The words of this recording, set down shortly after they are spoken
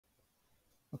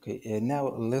Okay, now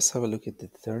let's have a look at the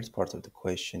third part of the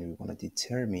question. We want to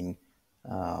determine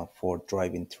for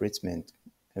driving treatment,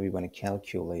 we want to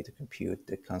calculate or compute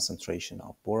the concentration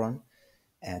of boron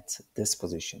at this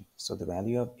position. So the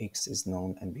value of X is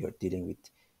known and we are dealing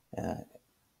with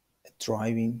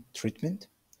driving treatment.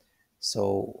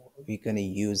 So we're going to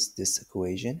use this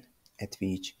equation at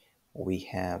which we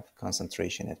have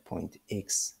concentration at point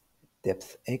X,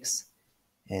 depth X,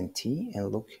 and T.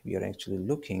 And look, we are actually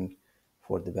looking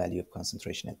for the value of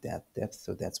concentration at that depth.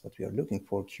 So that's what we are looking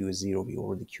for. Q0, we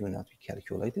already Q0 we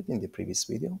calculated in the previous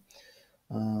video.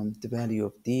 The value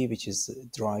of D, which is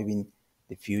driving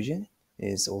diffusion,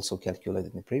 is also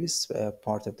calculated in the previous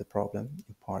part of the problem.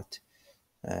 In part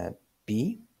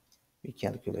B, we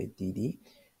calculate DD.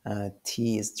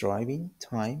 T is driving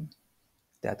time,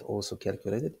 that also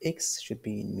calculated. X should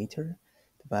be in meter.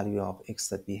 The value of X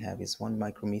that we have is 1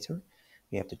 micrometer.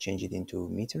 We have to change it into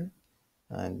meter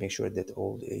and make sure that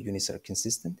all units are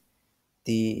consistent.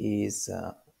 D is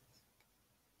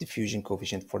diffusion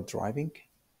coefficient for driving,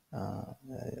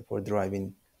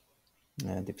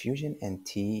 diffusion, and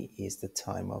T is the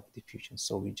time of diffusion.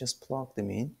 So we just plug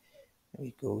them in.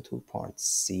 We go to part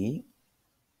C.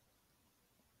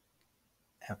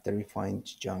 After we find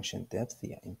junction depth,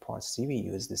 in part C, we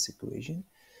use this equation.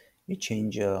 We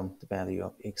change the value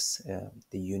of X,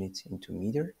 the unit, into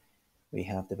meter. We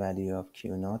have the value of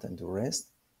Q0 and the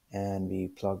rest, and we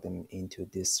plug them into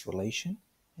this relation,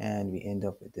 and we end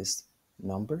up with this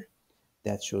number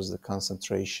that shows the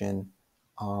concentration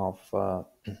of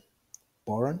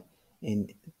boron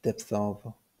in depth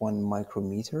of 1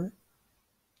 micrometer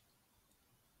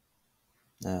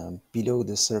below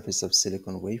the surface of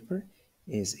silicon wafer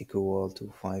is equal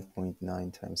to 5.9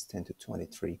 times 10 to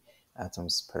 23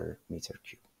 atoms per meter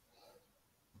cube.